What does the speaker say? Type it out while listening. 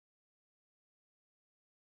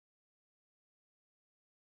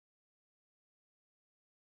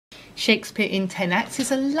Shakespeare in 10 Acts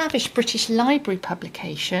is a lavish British library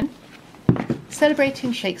publication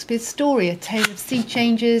celebrating Shakespeare's story, a tale of sea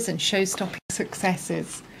changes and show-stopping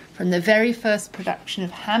successes. From the very first production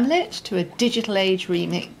of Hamlet to a digital age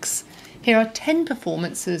remix, here are 10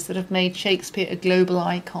 performances that have made Shakespeare a global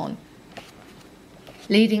icon.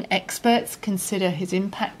 Leading experts consider his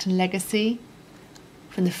impact and legacy.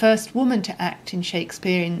 From the first woman to act in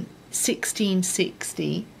Shakespeare in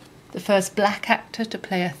 1660, the first black actor to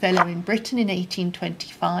play Othello in Britain in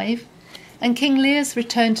 1825, and King Lear's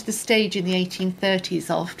return to the stage in the 1830s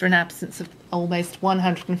after an absence of almost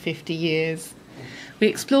 150 years. We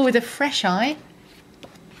explore with a fresh eye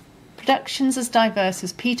productions as diverse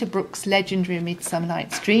as Peter Brook's legendary Midsummer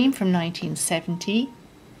Night's Dream from 1970,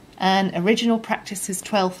 an original Practices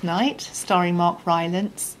Twelfth Night starring Mark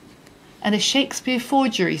Rylance, and a Shakespeare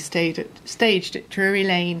forgery staged at Drury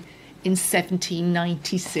Lane in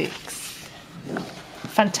 1796.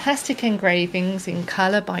 Fantastic engravings in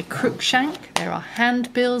colour by Cruikshank. There are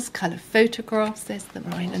handbills, colour photographs. There's the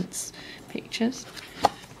Rylance pictures.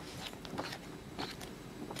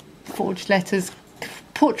 Forged letters,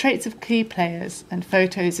 portraits of key players, and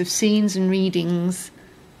photos of scenes and readings.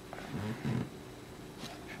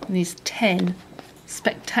 And these 10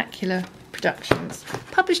 spectacular productions.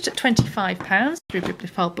 Published at £25 through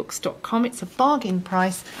bibliophilebooks.com. It's a bargain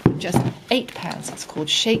price of just £8. It's called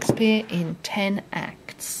Shakespeare in 10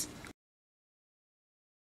 Acts.